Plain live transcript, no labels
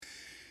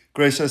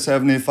Gracious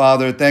Heavenly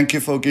Father, thank you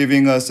for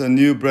giving us a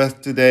new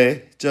breath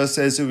today. Just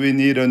as we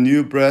need a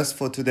new breath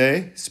for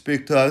today,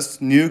 speak to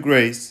us new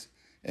grace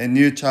and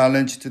new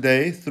challenge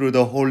today through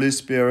the Holy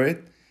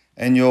Spirit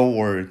and your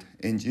word.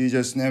 In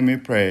Jesus' name we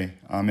pray.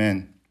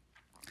 Amen.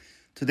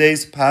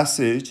 Today's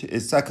passage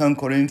is 2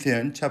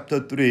 Corinthians chapter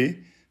 3,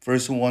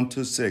 verse 1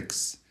 to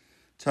 6.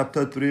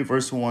 Chapter 3,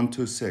 verse 1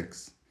 to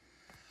 6.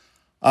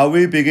 Are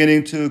we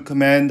beginning to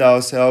commend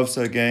ourselves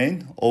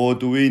again, or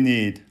do we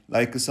need,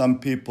 like some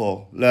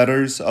people,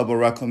 letters of a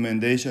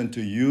recommendation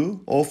to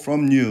you or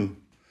from you?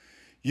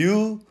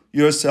 You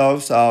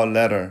yourselves are a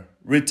letter,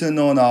 written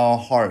on our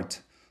heart,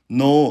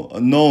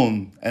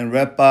 known and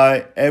read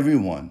by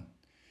everyone.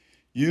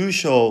 You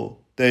show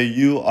that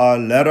you are a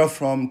letter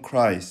from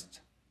Christ,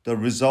 the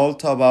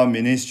result of our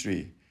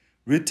ministry,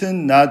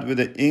 written not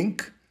with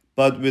ink,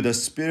 but with the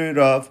Spirit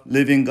of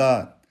living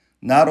God,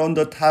 not on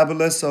the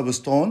tablets of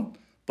stone,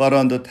 but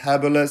on the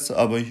tablets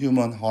of a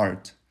human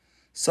heart.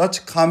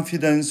 Such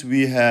confidence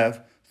we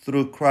have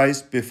through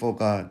Christ before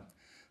God.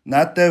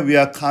 Not that we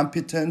are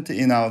competent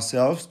in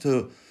ourselves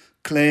to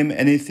claim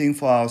anything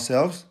for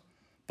ourselves,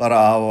 but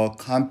our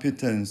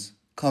competence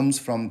comes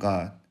from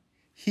God.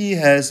 He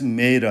has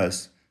made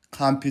us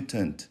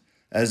competent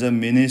as a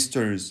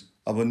ministers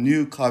of a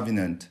new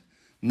covenant,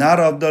 not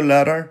of the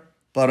letter,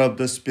 but of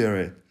the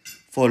Spirit.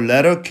 For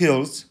letter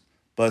kills,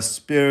 but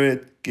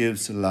Spirit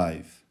gives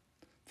life.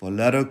 For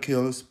letter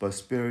kills, but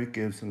Spirit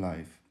gives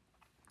life.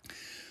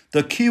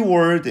 The key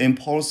word in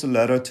Paul's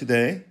letter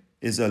today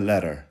is a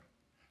letter.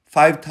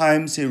 5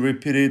 times he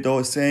repeated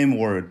the same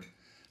word.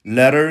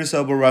 Letters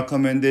of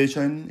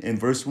recommendation in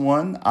verse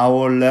 1,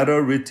 our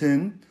letter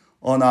written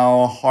on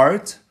our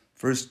heart.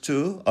 Verse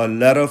 2, a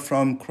letter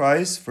from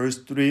Christ. Verse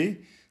 3,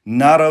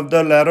 not of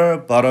the letter,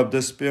 but of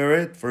the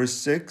Spirit. Verse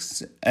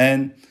 6,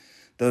 and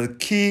the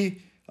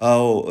key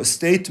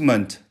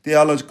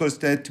theological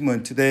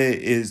statement today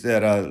is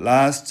that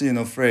last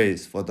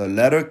phrase, for the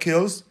letter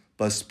kills,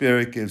 but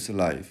Spirit gives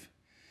life.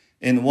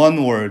 In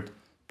one word,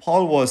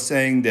 Paul was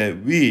saying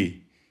that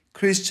we,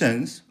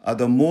 Christians, are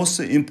the most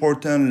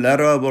important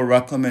letter of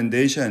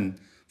recommendation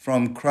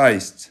from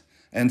Christ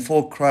and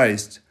for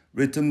Christ,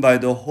 written by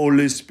the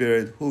Holy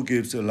Spirit who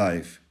gives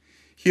life.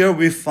 Here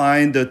we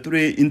find the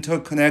 3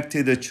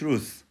 interconnected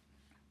truths.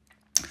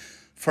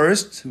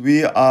 First,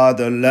 we are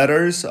the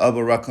letters of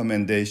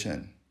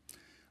recommendation.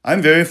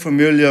 I'm very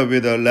familiar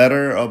with a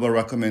letter of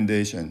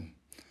recommendation.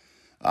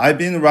 I've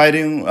been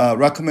writing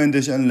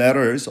recommendation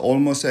letters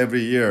almost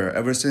every year,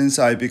 ever since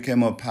I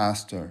became a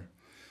pastor.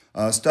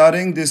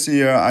 Starting this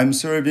year, I'm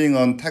serving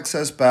on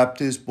Texas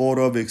Baptist Board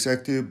of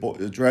Executive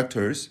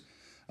Directors,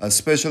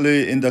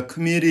 especially in the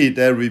committee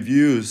that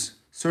reviews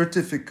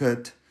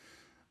certificate,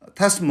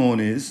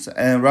 testimonies,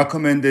 and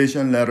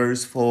recommendation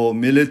letters for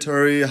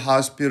military,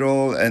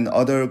 hospital, and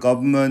other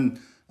government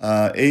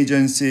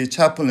agency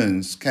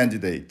chaplains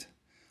candidate.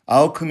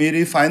 Our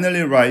committee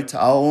finally writes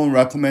our own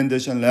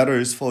recommendation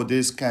letters for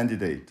this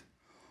candidate.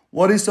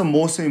 What is the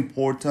most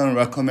important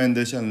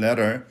recommendation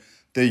letter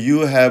that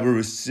you have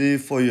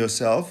received for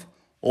yourself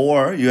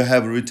or you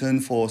have written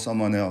for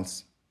someone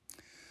else?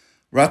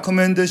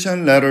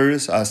 Recommendation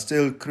letters are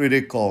still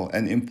critical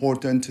and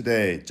important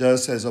today,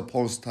 just as of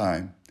Paul's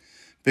time,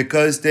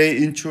 because they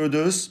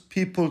introduce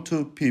people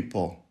to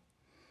people.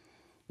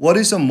 What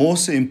is the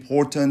most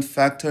important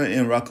factor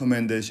in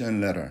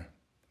recommendation letter?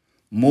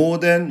 More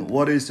than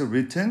what is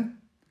written,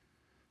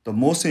 the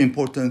most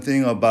important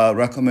thing about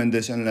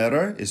recommendation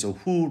letter is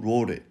who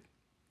wrote it.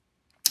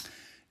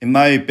 In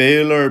my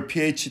Baylor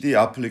PhD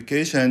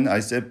application, I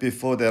said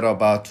before that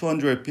about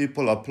 200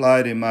 people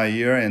applied in my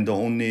year and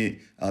only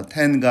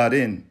 10 got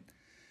in.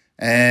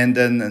 And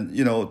then,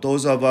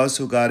 those of us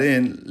who got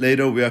in,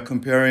 later we are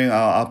comparing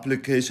our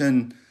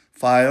application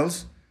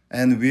files,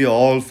 and we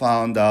all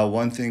found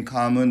one thing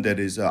common, that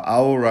is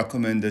our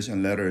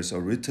recommendation letters are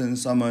written.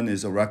 Someone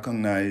is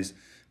recognized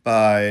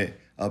by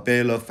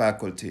Baylor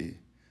faculty,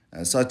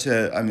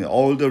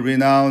 all the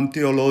renowned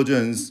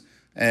theologians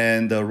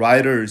and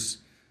writers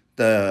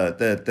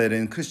that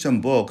in Christian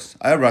books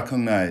I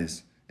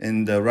recognize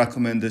in the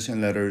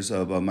recommendation letters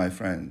of my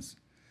friends.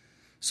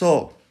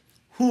 So,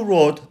 who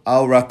wrote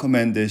our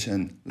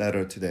recommendation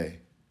letter today?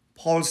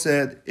 Paul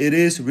said it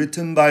is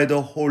written by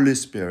the Holy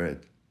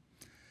Spirit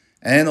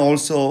and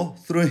also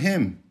through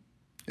him,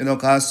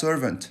 God's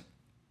servant.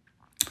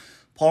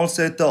 Paul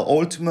said the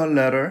ultimate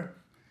letter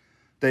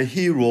that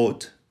he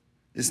wrote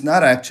is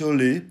not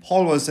actually,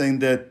 Paul was saying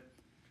that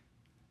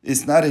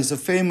it's not his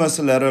famous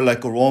letter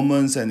like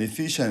Romans and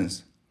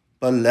Ephesians,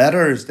 but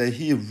letters that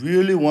he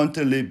really wanted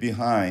to leave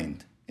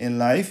behind in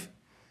life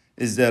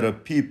is that a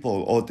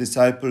people or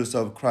disciples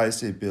of Christ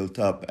he built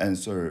up and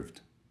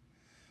served.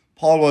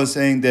 Paul was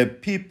saying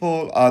that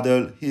people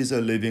are his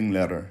living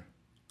letter.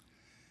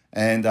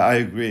 And I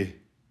agree.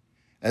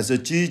 As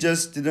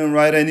Jesus didn't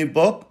write any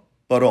book,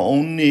 but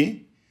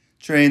only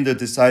trained the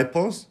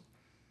disciples,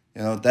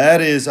 that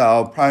is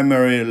our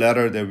primary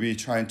letter that we're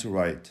trying to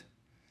write.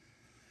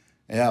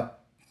 Yeah,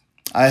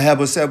 I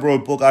have several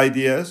book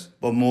ideas,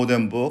 but more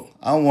than book,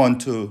 I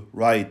want to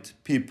write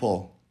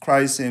people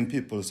Christ in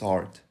people's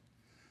heart.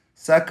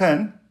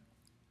 Second,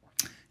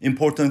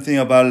 important thing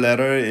about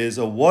letter is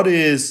what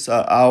is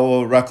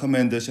our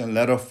recommendation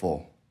letter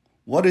for?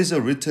 What is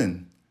it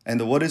written?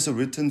 And what is it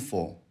written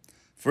for?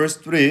 Verse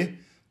 3,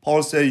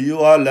 Paul said, you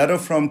are a letter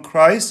from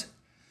Christ.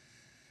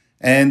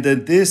 And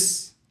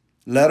this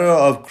letter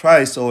of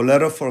Christ or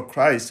letter for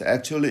Christ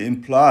actually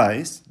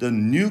implies the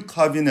new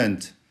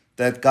covenant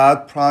that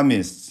God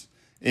promised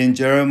in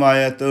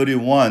Jeremiah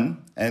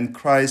 31 and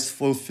Christ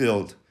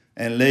fulfilled.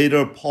 And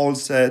later Paul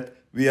said,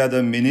 we are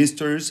the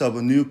ministers of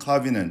a new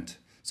covenant.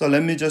 So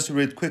let me just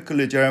read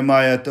quickly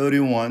Jeremiah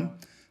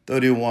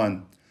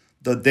 31:31.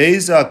 The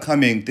days are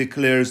coming,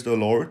 declares the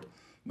Lord,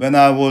 when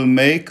I will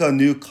make a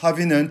new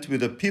covenant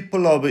with the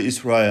people of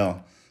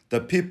Israel,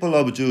 the people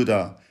of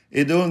Judah.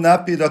 It will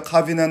not be the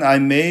covenant I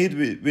made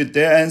with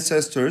their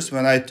ancestors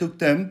when I took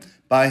them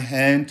by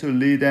hand to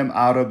lead them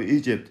out of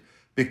Egypt,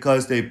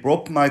 because they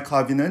broke my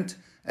covenant,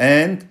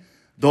 and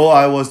though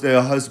I was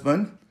their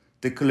husband,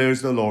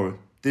 declares the Lord.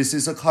 This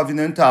is a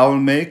covenant I will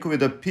make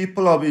with the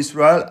people of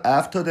Israel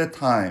after that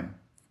time.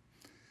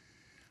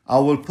 I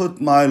will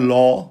put my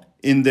law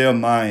in their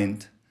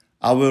mind.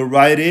 I will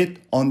write it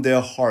on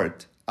their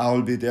heart. I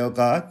will be their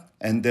God,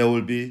 and they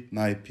will be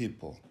my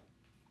people.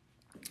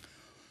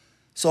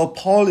 So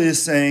Paul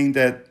is saying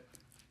that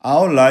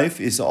our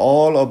life is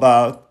all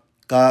about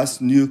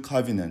God's new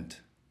covenant.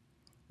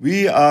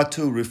 We are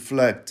to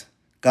reflect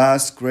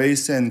God's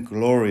grace and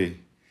glory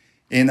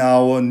in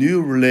our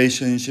new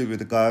relationship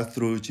with God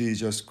through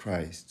Jesus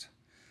Christ.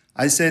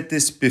 I said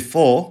this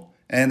before,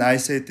 and I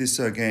say this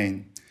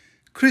again.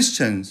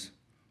 Christians,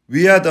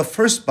 we are the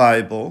first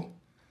Bible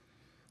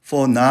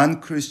for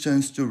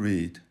non-Christians to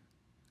read.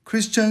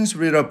 Christians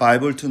read a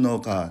Bible to know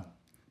God,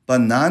 but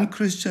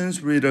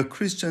non-Christians read a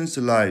Christian's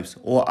lives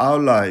or our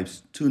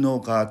lives to know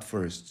God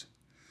first.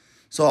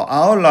 So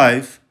our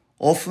life,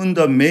 often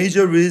the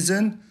major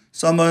reason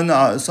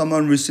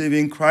someone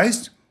receiving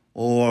Christ,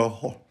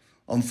 or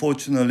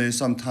unfortunately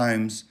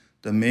sometimes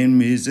the main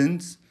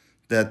reasons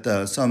that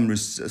some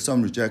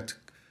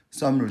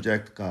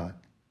reject God.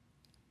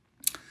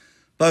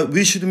 But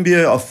we shouldn't be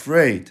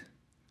afraid.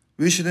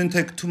 We shouldn't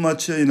take too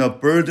much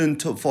burden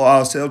for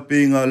ourselves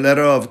being a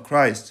letter of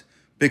Christ,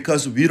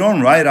 because we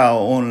don't write our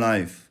own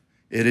life.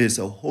 It is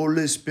the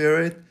Holy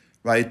Spirit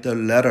write the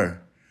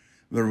letter.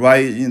 We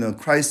write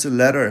Christ's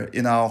letter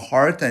in our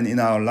heart and in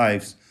our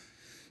lives.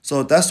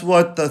 So that's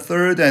what the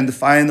third and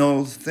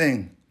final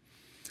thing.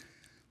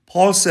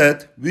 Paul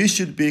said we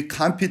should be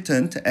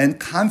competent and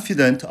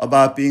confident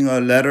about being a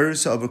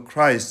letters of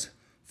Christ,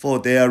 for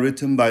they are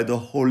written by the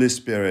Holy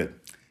Spirit.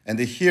 And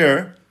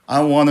here,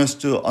 I want us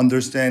to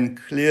understand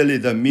clearly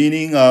the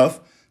meaning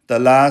of the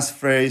last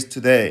phrase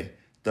today.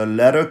 The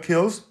letter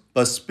kills,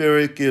 but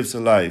spirit gives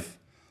life.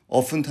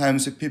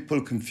 Oftentimes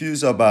people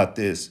confuse about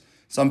this.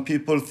 Some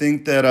people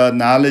think that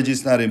knowledge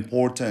is not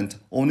important.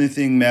 Only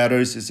thing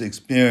matters is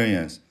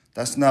experience.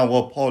 That's not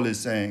what Paul is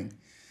saying.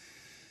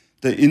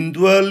 The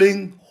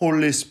indwelling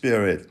Holy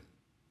Spirit,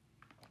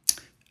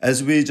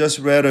 as we just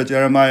read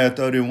Jeremiah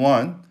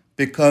 31,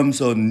 becomes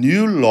a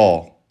new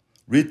law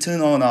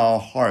written on our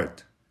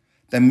heart.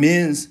 That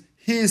means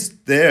He is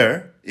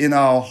there in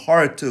our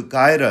heart to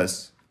guide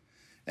us.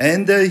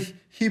 And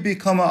He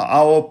becomes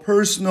our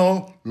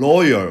personal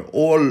lawyer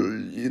or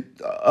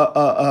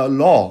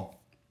law.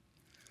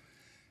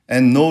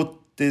 And note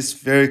this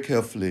very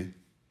carefully.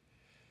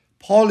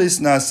 Paul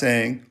is not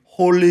saying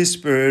Holy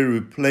Spirit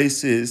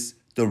replaces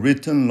the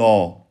written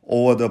law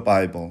or the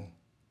Bible,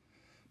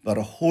 but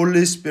the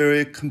Holy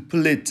Spirit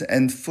complete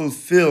and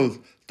fulfill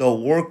the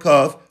work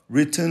of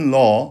written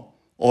law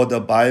or the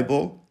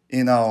Bible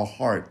in our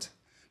heart,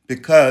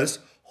 because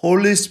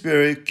Holy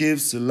Spirit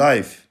gives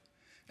life,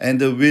 and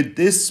with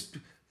this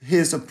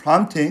His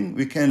prompting,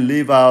 we can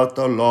live out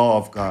the law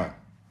of God.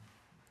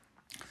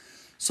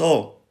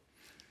 So,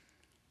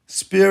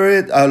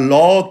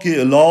 law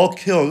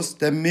kills.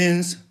 That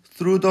means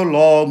through the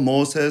law of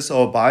Moses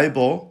or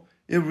Bible,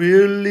 it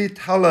really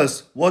tells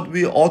us what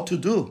we ought to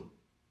do.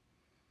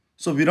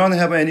 So we don't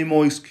have any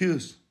more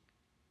excuse.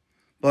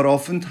 But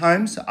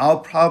oftentimes, our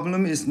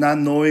problem is not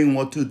knowing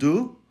what to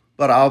do,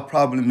 but our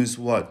problem is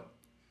what?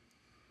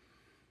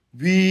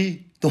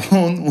 We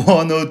don't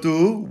want to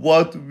do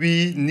what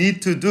we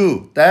need to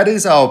do. That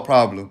is our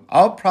problem.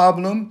 Our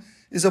problem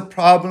is a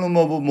problem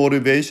of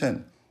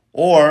motivation,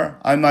 or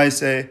I might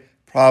say,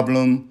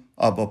 problem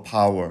of a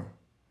power.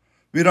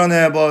 We don't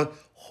have a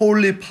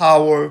holy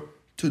power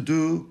to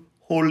do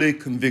holy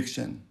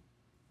conviction.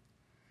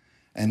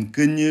 And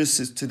good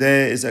news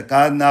today is that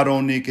God not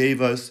only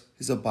gave us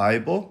His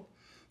Bible,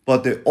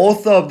 but the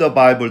author of the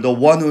Bible, the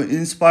one who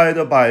inspired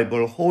the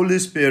Bible, Holy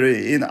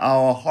Spirit in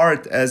our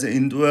heart as an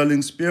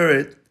indwelling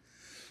spirit,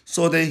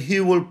 so that He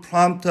will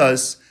prompt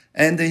us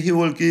and He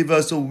will give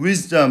us a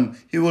wisdom.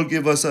 He will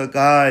give us a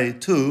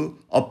guide to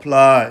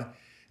apply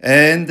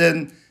and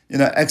then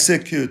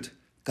execute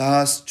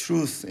God's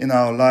truth in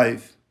our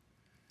life.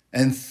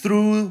 And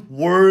through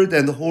Word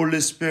and the Holy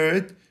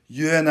Spirit,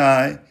 you and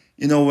I,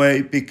 in a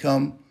way,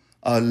 become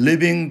a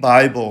living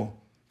Bible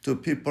to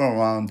people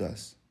around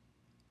us.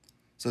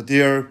 So,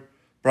 dear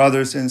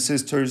brothers and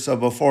sisters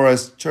of a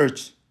Forest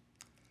Church,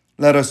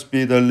 let us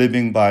be the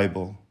living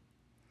Bible,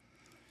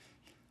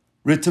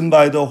 written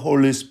by the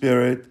Holy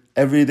Spirit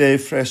every day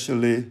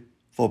freshly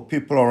for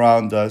people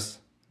around us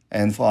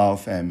and for our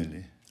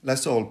family.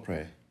 Let's all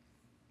pray.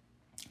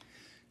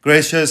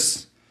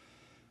 Gracious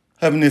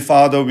Heavenly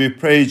Father, we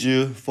praise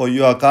you for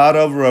you are God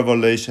of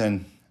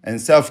revelation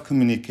and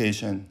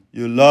self-communication.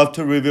 You love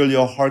to reveal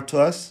your heart to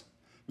us.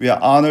 We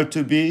are honored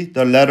to be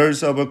the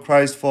letters of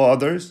Christ for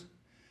others.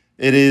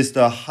 It is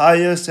the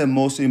highest and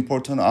most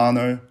important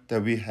honor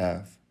that we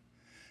have.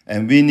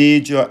 And we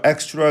need your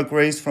extra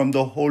grace from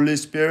the Holy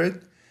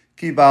Spirit.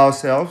 Keep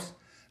ourselves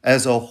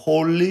as a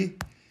holy,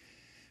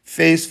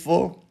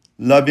 faithful,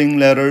 loving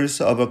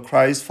letters of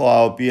Christ for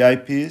our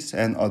VIPs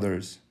and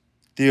others.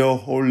 Dear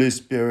Holy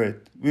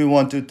Spirit, we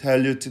want to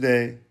tell you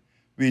today,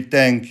 we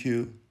thank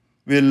you,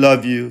 we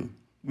love you,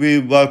 we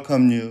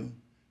welcome you.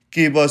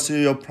 Give us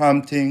your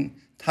prompting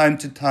time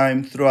to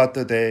time throughout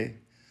the day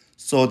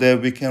so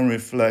that we can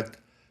reflect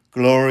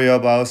glory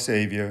of our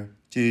Savior,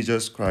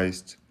 Jesus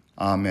Christ.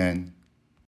 Amen.